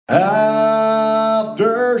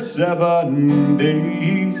After 7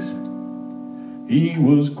 days, he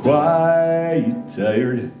was quite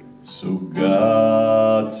tired, so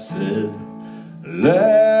God said,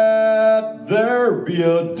 let there be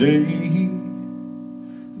a day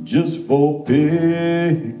just for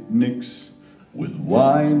picnics with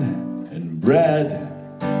wine and bread.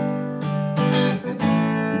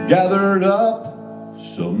 He gathered up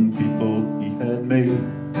some people he had made,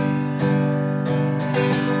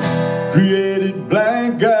 created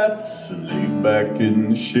blankets and laid back in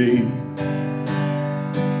the shade.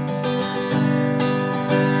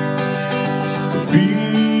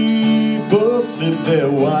 People sipped their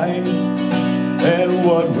wine, and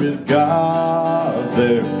what with God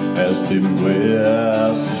there asked him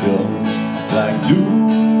questions like, do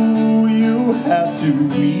you have to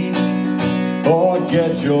eat or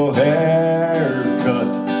get your hair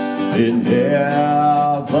cut in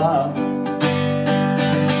heaven?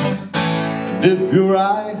 And if your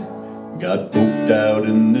eye got poked out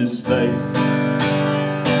in this life,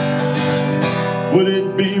 would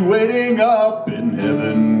it be waiting up in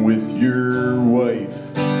heaven with your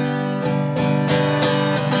wife?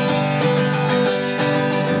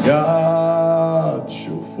 God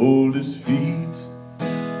shuffled his feet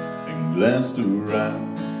and glanced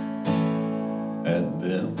around at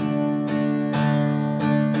them.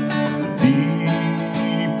 The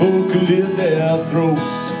people cleared their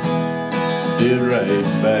throats, stared right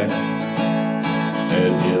back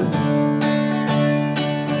at him.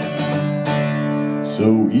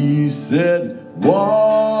 So he said,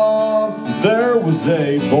 once there was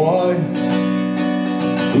a boy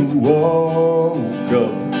who woke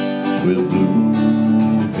up with blue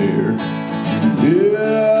hair. To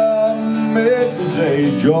him it was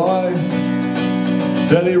a joy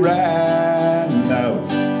till he ran out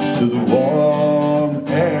to the warm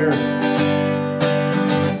air.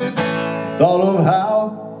 Thought of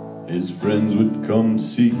how his friends would come to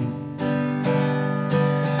see.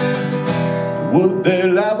 Would they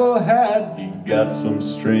laugh or had he got some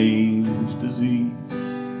strange disease?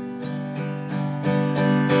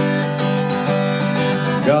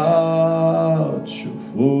 God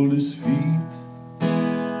shuffled his feet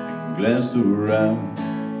and glanced around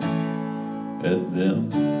at them.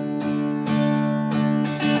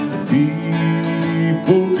 The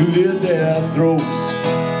people cleared their throats,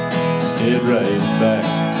 stared right back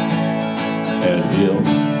at him.